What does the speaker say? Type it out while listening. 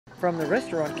From the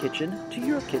restaurant kitchen to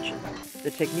your kitchen, the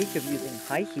technique of using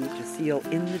high heat to seal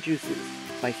in the juices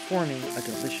by forming a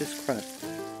delicious crust.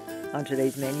 On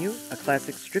today's menu, a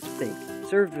classic strip steak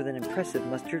served with an impressive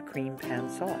mustard cream pan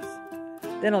sauce.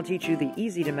 Then I'll teach you the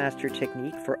easy-to-master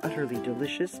technique for utterly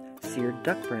delicious seared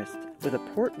duck breast with a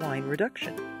port wine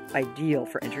reduction, ideal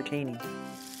for entertaining.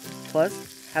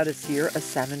 Plus, how to sear a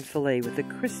salmon filet with the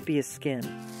crispiest skin,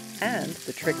 and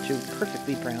the trick to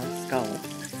perfectly browned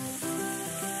scallops.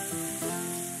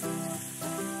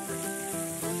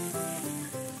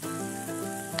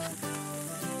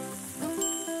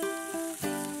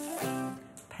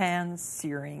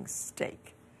 Pan-searing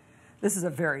steak. This is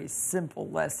a very simple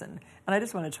lesson, and I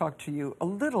just want to talk to you a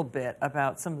little bit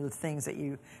about some of the things that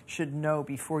you should know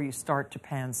before you start to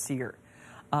pan-sear.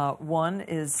 One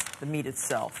is the meat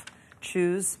itself.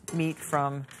 Choose meat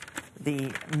from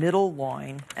the middle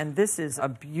loin, and this is a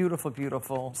beautiful,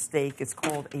 beautiful steak. It's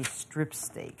called a strip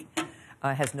steak. It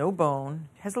has no bone,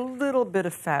 has a little bit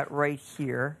of fat right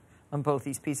here on both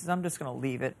these pieces. I'm just going to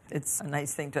leave it. It's a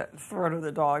nice thing to throw to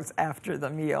the dogs after the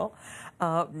meal.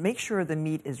 Make sure the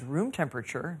meat is room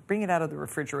temperature. Bring it out of the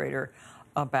refrigerator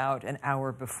about an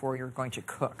hour before you're going to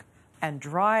cook. And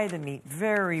dry the meat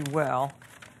very well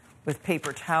with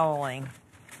paper toweling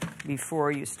before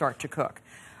you start to cook.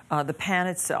 The pan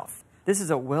itself. This is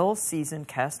a well-seasoned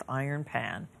cast iron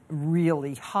pan,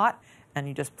 really hot, and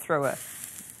you just throw a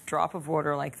drop of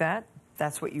water like that.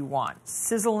 That's what you want.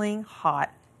 Sizzling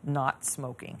hot, not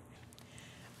smoking.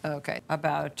 Okay,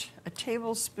 about a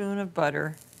tablespoon of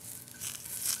butter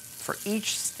for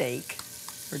each steak.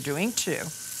 We're doing 2.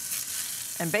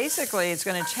 And basically it's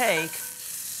going to take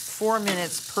 4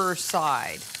 minutes per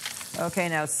side. Okay,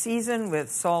 now season with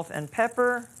salt and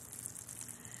pepper.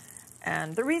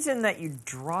 And the reason that you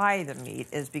dry the meat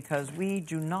is because we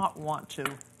do not want to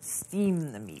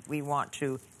steam the meat. We want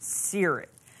to sear it.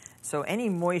 So any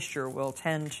moisture will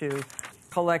tend to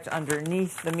collect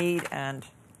underneath the meat and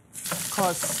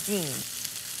cause steam.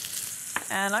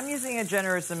 And I'm using a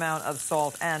generous amount of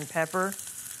salt and pepper.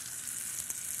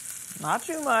 Not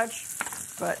too much,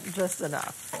 but just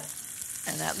enough.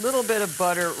 And that little bit of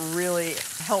butter really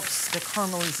helps the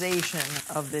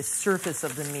caramelization of the surface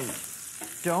of the meat.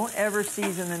 Don't ever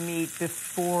season the meat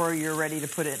before you're ready to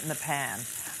put it in the pan.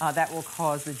 That will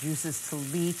cause the juices to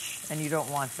leach, and you don't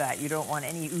want that. You don't want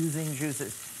any oozing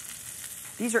juices.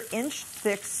 These are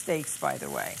inch-thick steaks, by the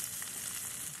way.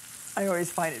 I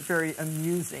always find it very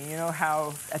amusing. You know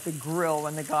how at the grill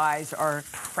when the guys are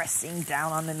pressing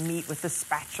down on the meat with the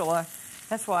spatula?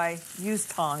 That's why use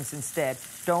tongs instead.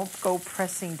 Don't go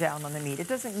pressing down on the meat. It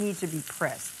doesn't need to be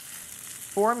pressed.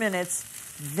 4 minutes,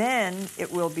 then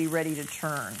it will be ready to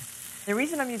turn. The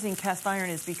reason I'm using cast iron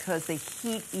is because they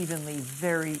heat evenly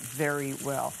very, very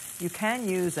well. You can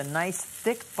use a nice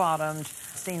thick-bottomed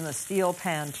stainless steel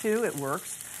pan too. It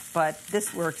works, but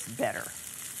this works better.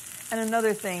 And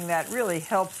another thing that really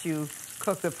helps you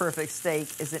cook the perfect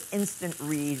steak is an instant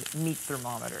read meat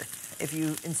thermometer. If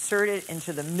you insert it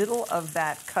into the middle of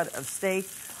that cut of steak,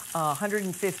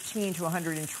 115 to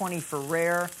 120 for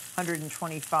rare,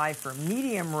 125 for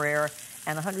medium rare,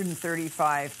 and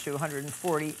 135 to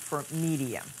 140 for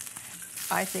medium.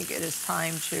 I think it is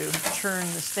time to turn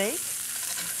the steak.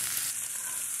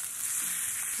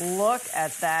 Look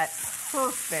at that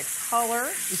perfect color.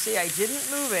 You see, I didn't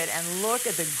move it, and look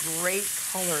at the great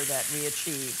color that we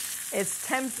achieved. It's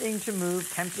tempting to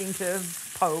move, tempting to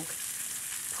poke,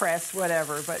 press,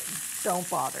 whatever, but don't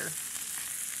bother.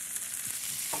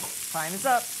 Time is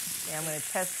up. Okay, I'm going to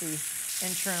test the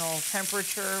internal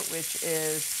temperature, which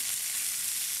is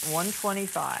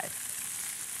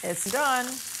 125. It's done.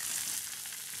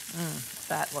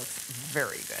 That looks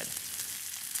very good.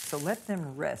 So let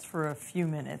them rest for a few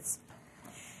minutes.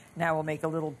 Now we'll make a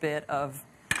little bit of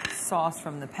sauce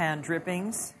from the pan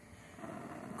drippings,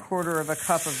 1/4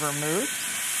 cup of vermouth,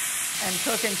 and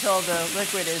cook until the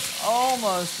liquid is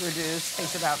almost reduced.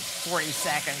 Takes about 40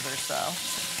 seconds or so.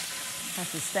 I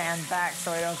have to stand back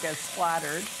so I don't get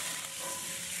splattered.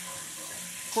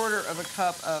 1/4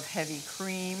 cup of heavy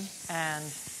cream and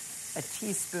a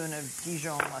teaspoon of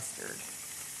Dijon mustard.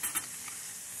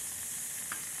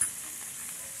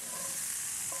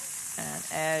 And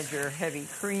add your heavy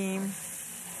cream.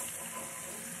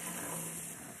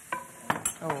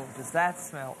 Oh, does that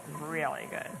smell really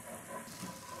good?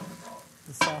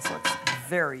 The sauce looks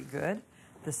very good.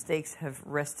 The steaks have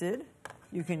rested.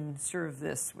 You can serve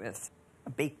this with a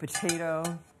baked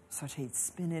potato, sauteed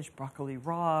spinach, broccoli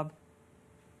rabe.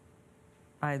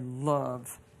 I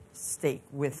love steak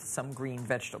with some green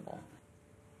vegetable.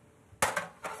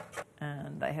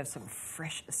 And I have some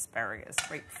fresh asparagus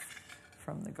right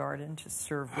from the garden to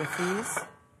serve with these.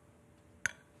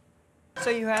 So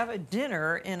you have a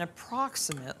dinner in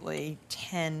approximately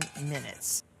 10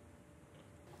 minutes.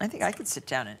 I think I could sit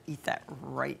down and eat that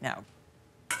right now.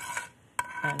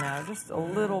 And now just a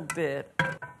little bit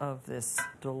of this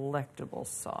delectable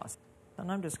sauce.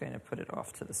 And I'm just going to put it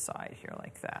off to the side here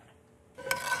like that.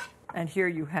 And here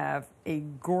you have a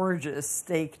gorgeous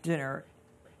steak dinner.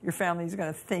 Your family's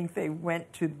going to think they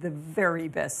went to the very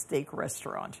best steak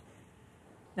restaurant.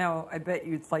 Now, I bet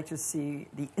you'd like to see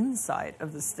the inside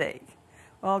of the steak.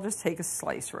 Well, I'll just take a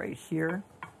slice right here.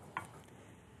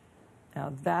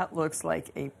 Now, that looks like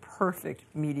a perfect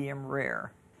medium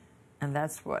rare. And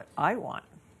that's what I want.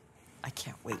 I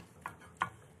can't wait.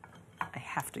 I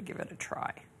have to give it a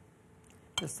try.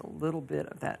 Just a little bit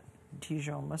of that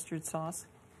Dijon mustard sauce.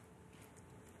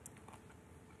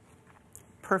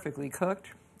 Perfectly cooked,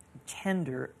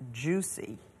 tender,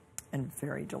 juicy, and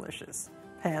very delicious.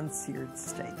 Pan-seared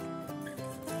steak.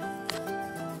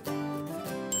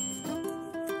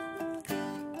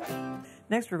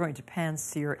 Next, we're going to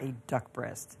pan-sear a duck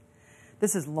breast.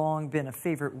 This has long been a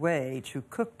favorite way to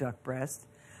cook duck breast.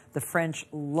 The French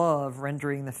love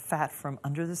rendering the fat from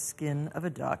under the skin of a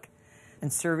duck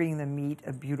and serving the meat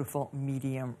a beautiful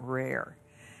medium rare.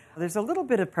 There's a little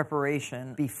bit of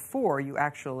preparation before you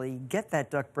actually get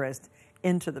that duck breast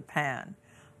into the pan.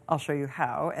 I'll show you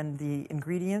how, and the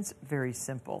ingredients, very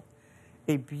simple.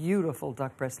 A beautiful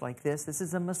duck breast like this. This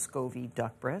is a Muscovy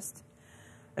duck breast.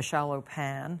 A shallow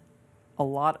pan, a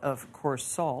lot of coarse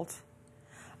salt,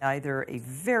 either a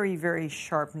very, very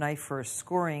sharp knife for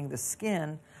scoring the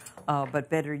skin, but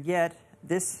better yet,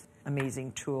 this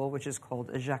amazing tool, which is called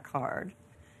a jacquard.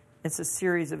 It's a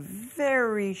series of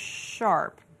very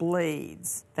sharp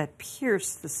blades that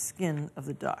pierce the skin of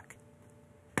the duck.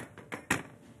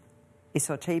 A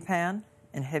sauté pan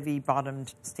and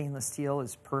heavy-bottomed stainless steel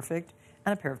is perfect,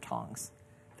 and a pair of tongs.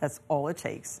 That's all it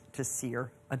takes to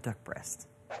sear a duck breast.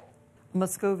 A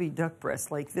Muscovy duck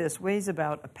breast like this weighs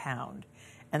about a pound,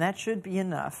 and that should be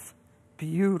enough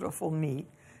beautiful meat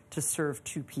to serve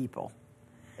 2 people.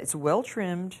 It's well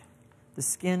trimmed, the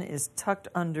skin is tucked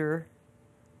under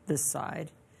this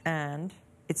side, and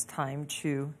it's time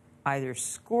to either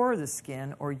score the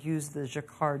skin or use the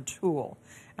jacquard tool.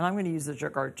 And I'm going to use the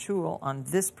jacquard tool on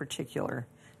this particular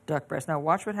duck breast. Now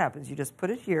watch what happens. You just put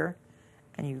it here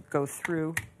and you go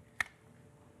through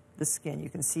the skin. You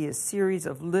can see a series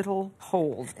of little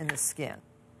holes in the skin.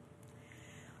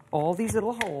 All these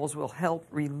little holes will help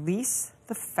release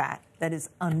the fat that is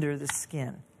under the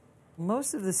skin.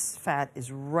 Most of this fat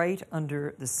is right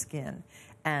under the skin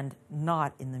and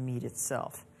not in the meat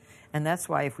itself. And that's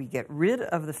why if we get rid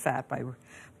of the fat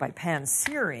by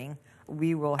pan-searing,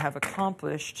 we will have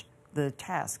accomplished the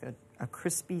task, a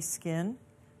crispy skin,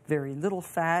 very little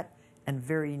fat, and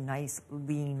very nice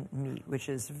lean meat, which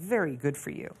is very good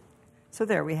for you. So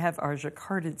there we have our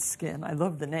jacquarded skin. I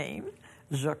love the name,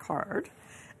 jacquard.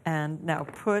 And now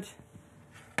put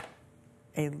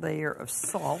a layer of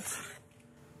salt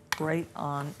right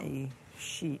on a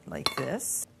sheet like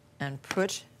this, and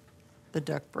put the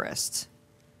duck breast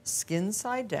skin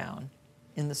side down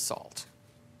in the salt.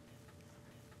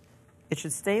 It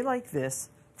should stay like this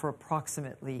for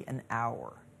approximately an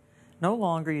hour. No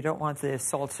longer. You don't want the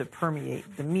salt to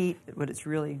permeate the meat. What it's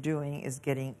really doing is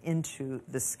getting into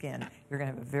the skin. You're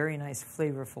going to have a very nice,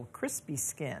 flavorful, crispy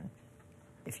skin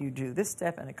if you do this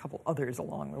step and a couple others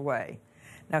along the way.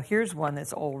 Now here's one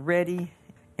that's already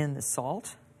in the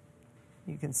salt.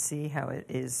 You can see how it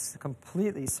is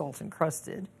completely salt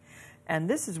encrusted. And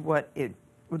this is what it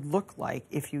would look like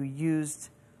if you used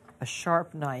a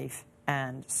sharp knife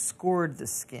and scored the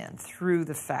skin through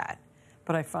the fat.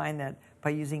 But I find that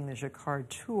by using the jacquard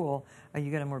tool, you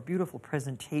get a more beautiful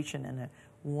presentation and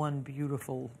one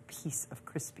beautiful piece of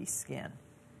crispy skin.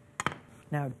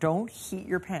 Now, don't heat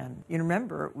your pan. You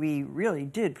remember, we really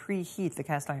did preheat the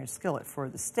cast iron skillet for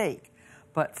the steak.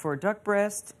 But for duck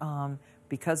breast,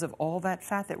 because of all that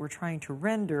fat that we're trying to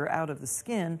render out of the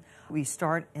skin, we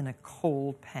start in a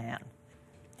cold pan.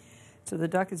 So the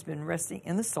duck has been resting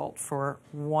in the salt for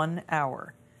 1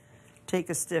 hour. Take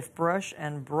a stiff brush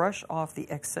and brush off the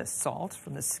excess salt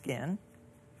from the skin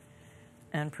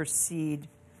and proceed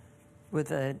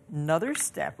with another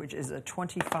step, which is a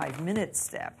 25-minute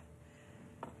step.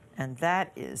 And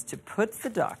that is to put the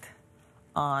duck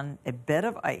on a bed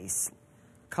of ice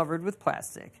covered with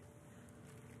plastic.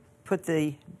 Put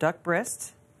the duck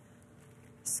breast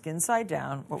skin side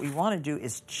down. What we want to do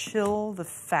is chill the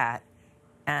fat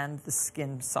and the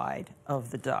skin side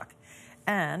of the duck.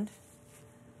 And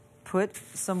put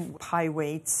some pie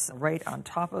weights right on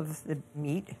top of the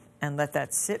meat and let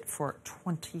that sit for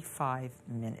 25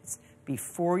 minutes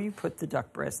before you put the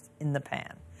duck breast in the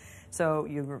pan. So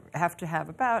you have to have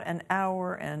about an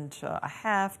hour and a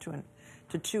half to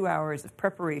 2 hours of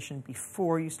preparation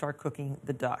before you start cooking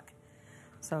the duck.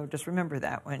 So just remember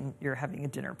that when you're having a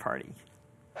dinner party.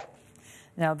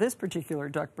 Now, this particular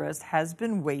duck breast has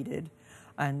been weighted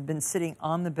and been sitting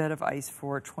on the bed of ice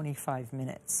for 25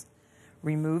 minutes.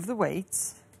 Remove the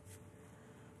weights.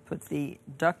 Put the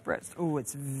duck breast, oh,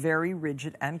 it's very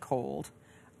rigid and cold,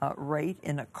 right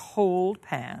in a cold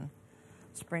pan.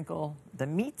 Sprinkle the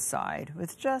meat side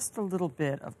with just a little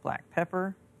bit of black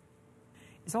pepper.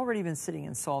 It's already been sitting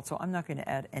in salt, so I'm not going to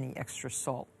add any extra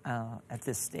salt at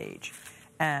this stage.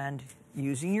 And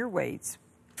using your weights,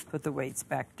 put the weights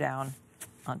back down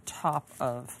on top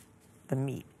of the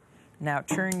meat. Now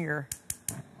turn your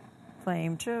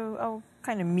flame to,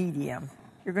 kind of medium.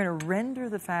 You're going to render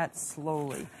the fat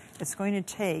slowly. It's going to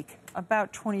take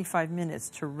about 25 minutes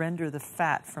to render the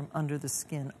fat from under the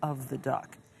skin of the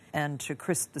duck and to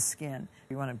crisp the skin.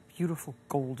 You want a beautiful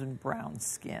golden brown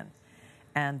skin.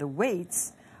 And the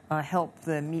weights help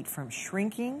the meat from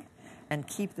shrinking and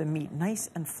keep the meat nice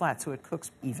and flat so it cooks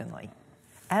evenly.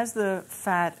 As the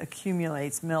fat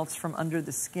accumulates, melts from under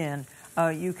the skin,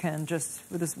 you can just,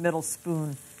 with this metal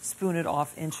spoon, spoon it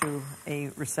off into a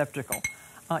receptacle.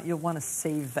 You'll want to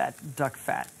save that duck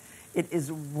fat. It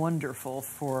is wonderful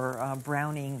for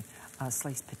browning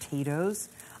sliced potatoes.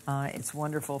 It's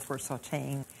wonderful for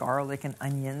sauteing garlic and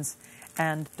onions.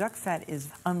 And duck fat is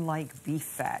unlike beef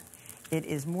fat. It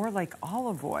is more like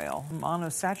olive oil,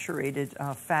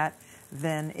 monosaturated fat,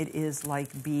 than it is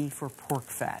like beef or pork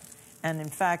fat. And in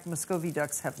fact, Muscovy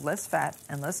ducks have less fat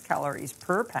and less calories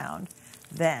per pound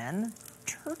than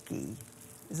turkey.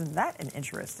 Isn't that an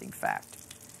interesting fact?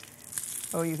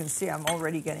 Oh, you can see I'm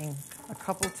already getting a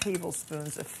couple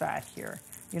tablespoons of fat here.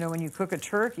 You know, when you cook a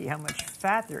turkey, how much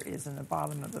fat there is in the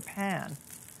bottom of the pan.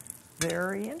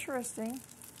 Very interesting.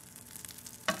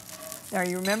 Now,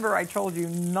 you remember I told you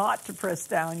not to press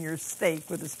down your steak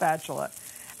with a spatula.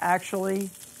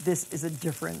 Actually, this is a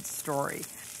different story.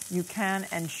 You can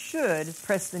and should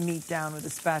press the meat down with a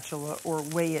spatula or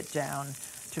weigh it down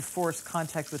to force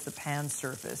contact with the pan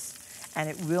surface, and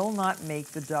it will not make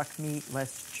the duck meat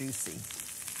less juicy.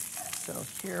 So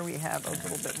here we have a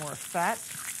little bit more fat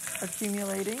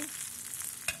accumulating.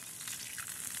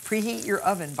 Preheat your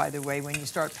oven, by the way, when you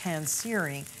start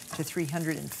pan-searing to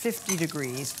 350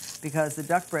 degrees because the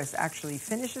duck breast actually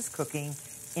finishes cooking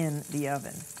in the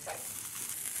oven.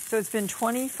 So it's been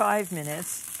 25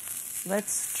 minutes.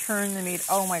 Let's turn the meat.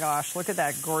 Oh my gosh, look at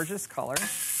that gorgeous color.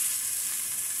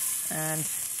 And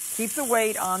keep the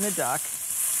weight on the duck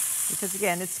because,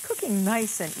 again, it's cooking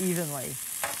nice and evenly.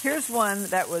 Here's one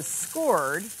that was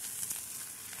scored.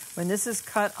 When this is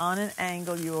cut on an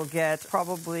angle, you will get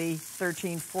probably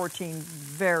 13, 14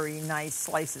 very nice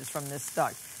slices from this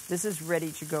duck. This is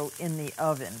ready to go in the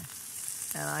oven.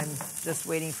 And I'm just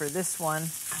waiting for this one.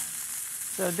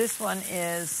 So this one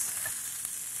is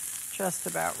just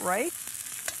about right.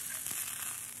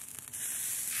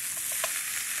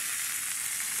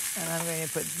 And I'm going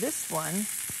to put this one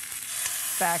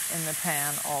back in the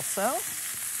pan also.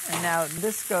 And now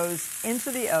this goes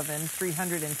into the oven,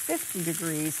 350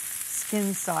 degrees,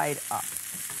 skin side up.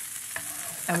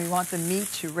 And we want the meat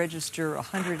to register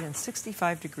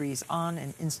 165 degrees on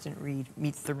an instant read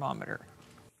meat thermometer.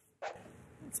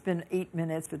 It's been 8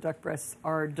 minutes. The duck breasts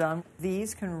are done.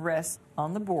 These can rest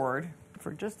on the board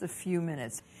for just a few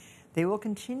minutes. They will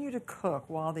continue to cook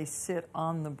while they sit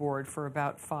on the board for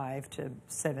about 5 to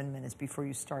 7 minutes before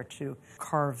you start to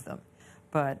carve them.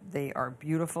 But they are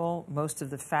beautiful. Most of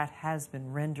the fat has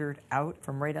been rendered out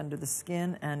from right under the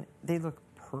skin, and they look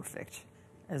perfect,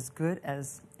 as good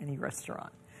as any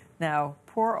restaurant. Now,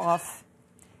 pour off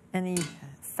any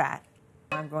fat.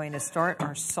 I'm going to start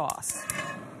our sauce.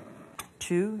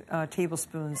 2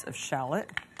 tablespoons of shallot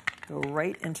go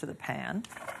right into the pan.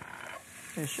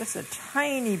 There's just a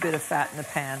tiny bit of fat in the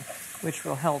pan, which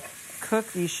will help cook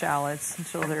these shallots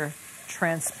until they're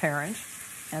transparent.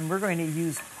 And we're going to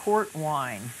use port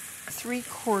wine,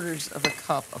 3/4 of a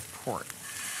cup of port.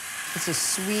 It's a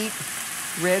sweet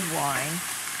red wine,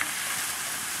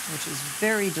 which is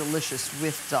very delicious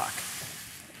with duck.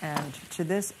 And to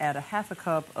this, add a 1/2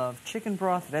 cup of chicken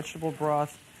broth, vegetable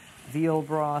broth, veal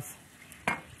broth.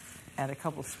 Add a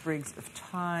couple sprigs of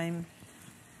thyme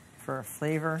for a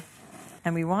flavor.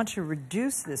 And we want to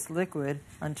reduce this liquid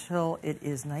until it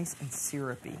is nice and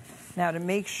syrupy. Now, to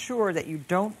make sure that you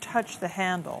don't touch the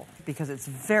handle, because it's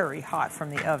very hot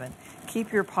from the oven,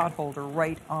 keep your pot holder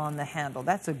right on the handle.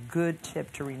 That's a good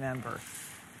tip to remember.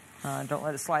 Don't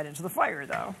let it slide into the fire,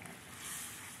 though.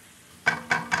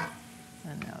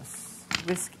 And now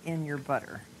whisk in your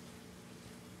butter.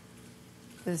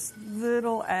 This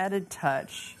little added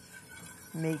touch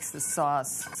makes the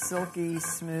sauce silky,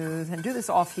 smooth, and do this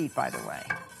off heat, by the way.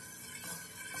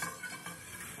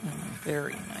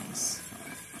 Very nice.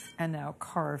 And now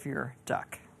carve your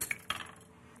duck.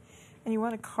 And you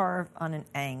want to carve on an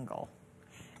angle.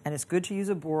 And it's good to use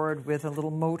a board with a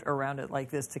little moat around it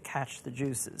like this to catch the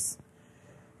juices.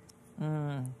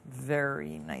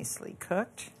 Very nicely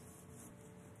cooked.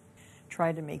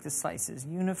 Try to make the slices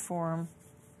uniform.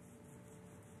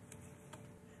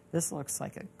 This looks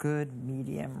like a good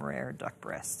medium rare duck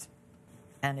breast.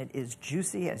 And it is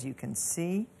juicy, as you can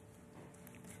see.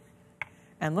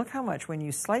 And look how much, when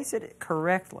you slice it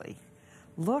correctly,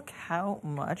 look how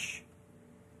much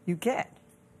you get.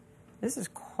 This is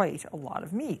quite a lot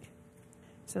of meat.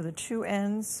 So the two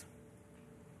ends,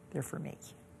 they're for me.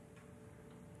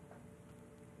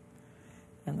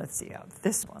 And let's see how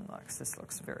this one looks. This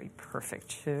looks very perfect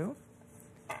too.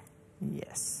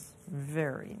 Yes,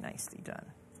 very nicely done.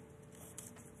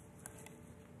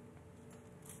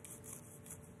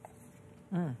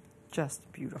 Just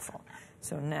beautiful.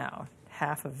 So now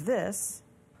half of this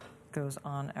goes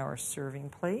on our serving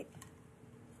plate.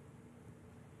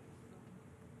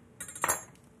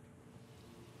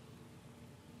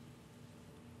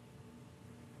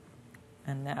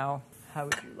 And now, how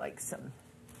would you like some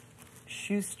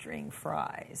shoestring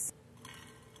fries?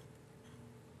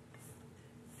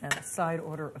 And a side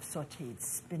order of sauteed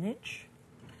spinach.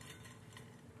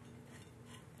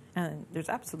 And there's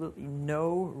absolutely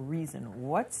no reason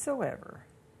whatsoever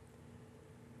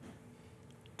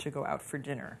to go out for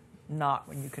dinner, not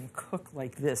when you can cook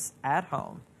like this at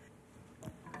home.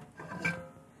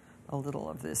 A little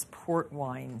of this port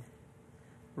wine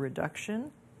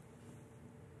reduction.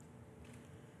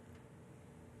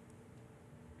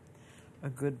 A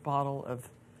good bottle of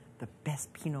the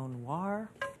best Pinot Noir.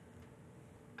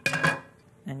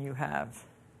 And you have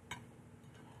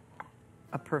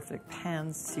a perfect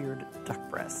pan-seared duck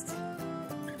breast.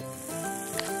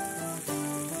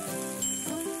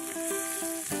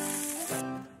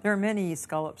 There are many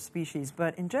scallop species,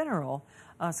 but in general,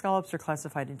 scallops are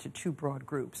classified into two broad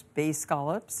groups, bay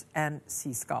scallops and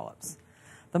sea scallops.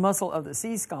 The muscle of the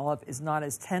sea scallop is not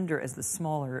as tender as the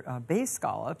smaller bay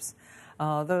scallops,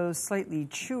 though slightly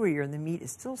chewier, and the meat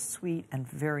is still sweet and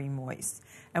very moist.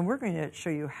 And we're going to show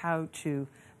you how to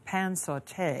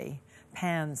pan-saute,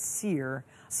 pan-sear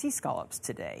sea scallops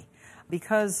today.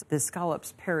 Because the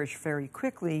scallops perish very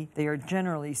quickly, they are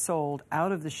generally sold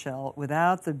out of the shell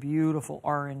without the beautiful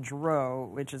orange roe,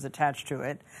 which is attached to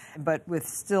it, but with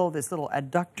still this little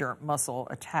adductor muscle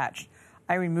attached.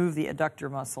 I remove the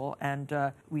adductor muscle,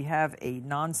 and we have a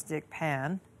nonstick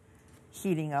pan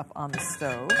heating up on the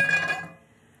stove.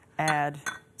 Add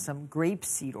some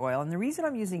grapeseed oil, and the reason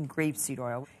I'm using grapeseed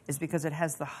oil is because it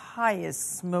has the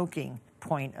highest smoking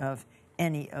point of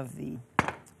any of the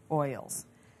oils.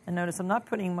 And notice I'm not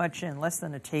putting much in, less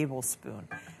than a tablespoon.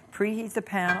 Preheat the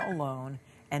pan alone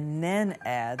and then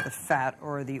add the fat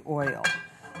or the oil.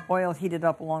 Oil heated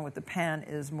up along with the pan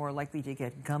is more likely to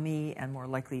get gummy and more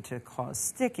likely to cause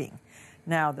sticking.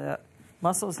 Now the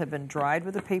mussels have been dried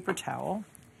with a paper towel.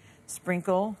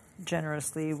 Sprinkle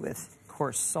generously with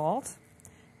coarse salt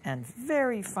and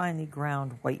very finely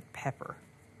ground white pepper.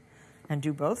 And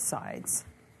do both sides.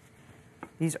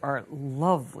 These are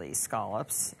lovely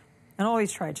scallops. And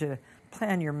always try to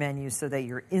plan your menu so that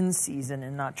you're in season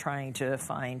and not trying to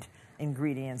find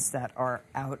ingredients that are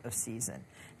out of season.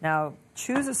 Now,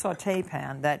 choose a saute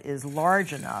pan that is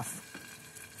large enough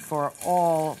for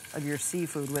all of your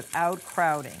seafood without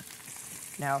crowding.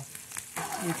 Now,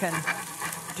 you can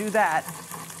do that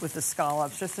with the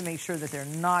scallops just to make sure that they're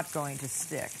not going to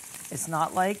stick. It's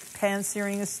not like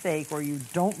pan-searing a steak where you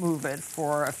don't move it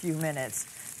for a few minutes.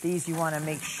 These you want to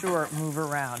make sure move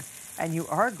around. And you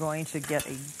are going to get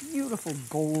a beautiful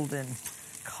golden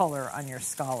color on your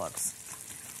scallops.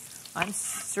 I'm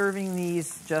serving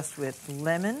these just with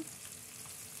lemon,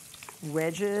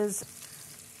 wedges,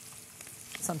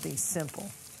 something simple.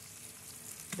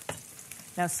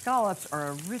 Now, scallops are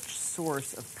a rich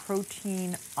source of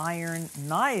protein, iron,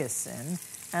 niacin,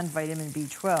 and vitamin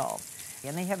B12.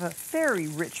 And they have a very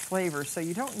rich flavor, so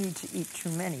you don't need to eat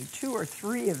too many. 2 or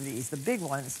 3 of these, the big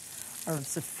ones, are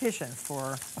sufficient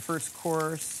for a first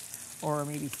course or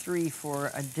maybe 3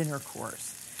 for a dinner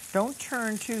course. Don't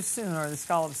turn too soon or the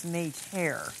scallops may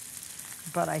tear.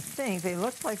 But I think they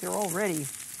look like they're already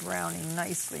browning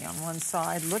nicely on one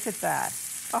side. Look at that.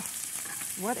 Oh,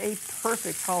 what a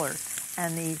perfect color.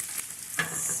 And the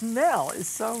smell is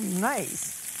so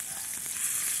nice.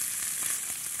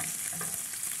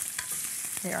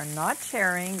 They are not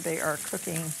tearing. They are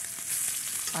cooking,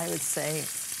 I would say,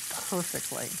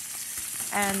 perfectly.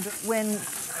 And when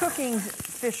cooking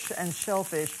fish and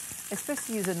shellfish, it's supposed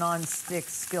to use a non-stick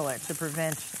skillet to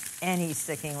prevent any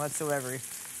sticking whatsoever.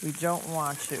 We don't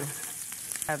want to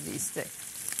have these stick.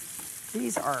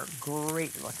 These are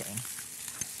great looking.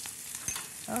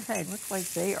 Okay, looks like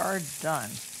they are done.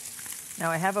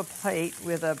 Now I have a plate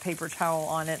with a paper towel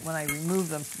on it. When I remove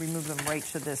them right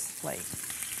to this plate.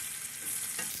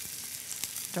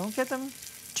 Don't get them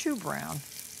too brown.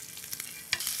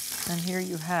 And here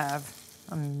you have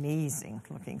amazing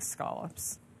looking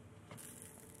scallops.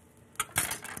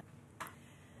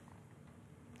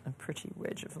 A pretty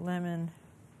wedge of lemon.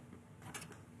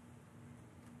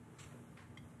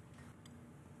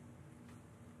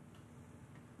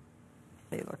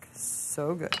 They look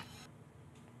so good.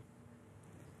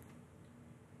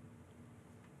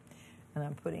 And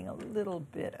I'm putting a little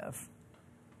bit of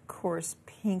coarse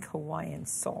pink Hawaiian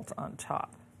salt on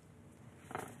top.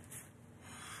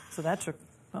 So that took,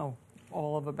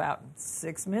 all of about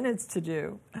 6 minutes to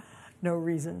do. No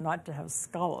reason not to have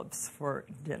scallops for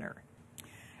dinner.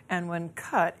 And when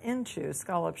cut into,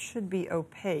 scallops should be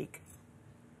opaque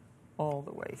all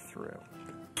the way through,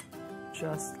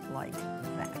 just like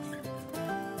that.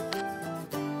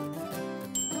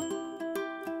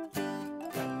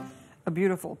 A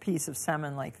beautiful piece of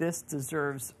salmon like this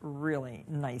deserves really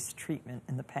nice treatment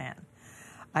in the pan.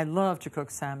 I love to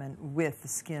cook salmon with the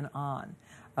skin on.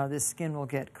 This skin will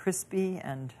get crispy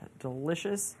and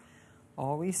delicious.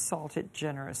 Always salt it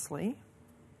generously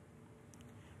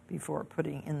before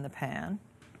putting in the pan.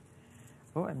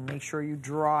 Oh, and make sure you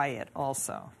dry it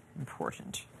also,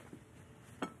 important.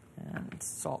 And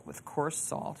salt with coarse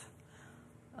salt.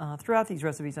 Throughout these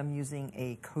recipes, I'm using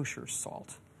a kosher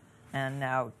salt. And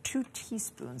now 2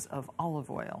 teaspoons of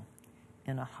olive oil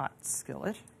in a hot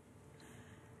skillet.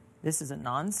 This is a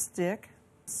non-stick,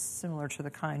 similar to the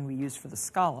kind we use for the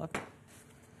scallop.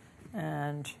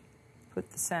 And put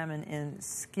the salmon in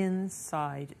skin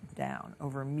side down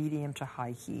over medium to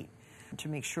high heat to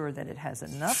make sure that it has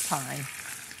enough time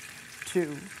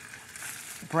to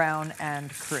brown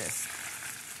and crisp.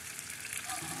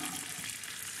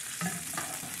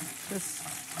 Just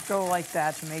go like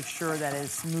that to make sure that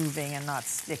it's moving and not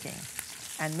sticking.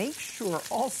 And make sure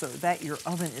also that your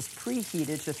oven is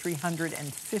preheated to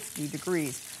 350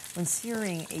 degrees. When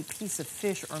searing a piece of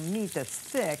fish or meat that's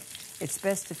thick, it's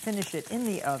best to finish it in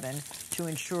the oven to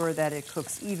ensure that it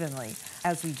cooks evenly,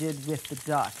 as we did with the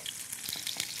duck.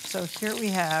 So here we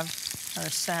have our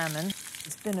salmon.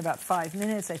 It's been about 5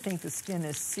 minutes. I think the skin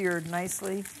is seared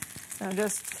nicely. Now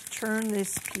just turn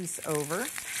this piece over.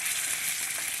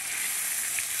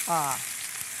 Ah,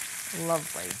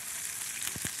 lovely.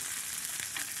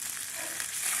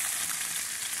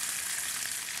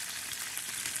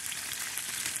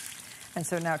 And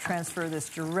so now transfer this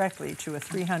directly to a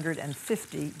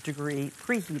 350-degree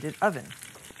preheated oven.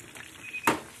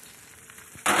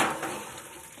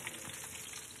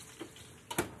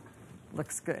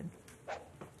 Looks good.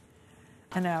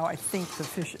 And now I think the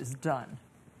fish is done.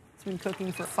 It's been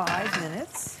cooking for 5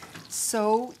 minutes.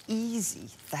 So easy.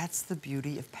 That's the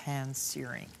beauty of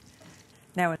pan-searing.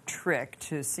 Now a trick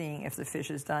to seeing if the fish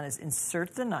is done is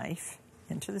insert the knife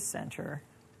into the center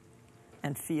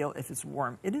and feel if it's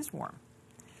warm. It is warm.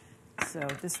 So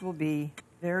this will be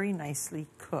very nicely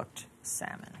cooked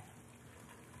salmon.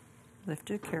 Lift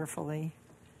it carefully,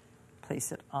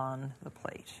 place it on the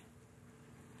plate.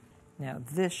 Now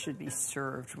this should be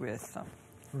served with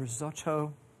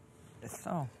risotto, with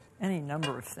any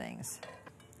number of things.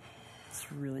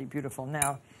 It's really beautiful.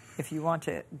 Now, if you want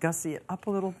to gussy it up a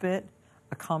little bit,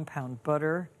 a compound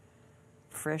butter,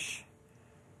 fresh,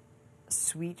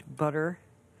 sweet butter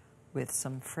with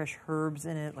some fresh herbs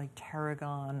in it, like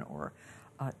tarragon or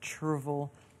chervil,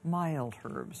 mild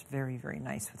herbs, very, very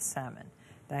nice with salmon.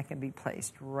 That can be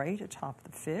placed right atop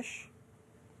the fish,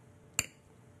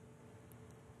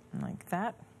 like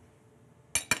that.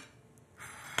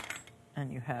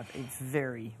 And you have a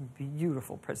very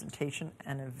beautiful presentation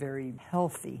and a very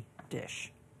healthy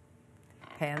dish.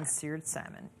 Pan-seared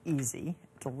salmon, easy,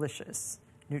 delicious,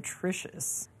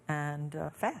 nutritious, and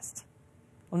fast.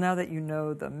 Well, now that you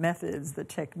know the methods, the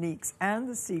techniques, and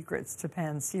the secrets to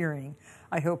pan-searing,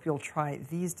 I hope you'll try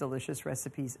these delicious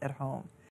recipes at home.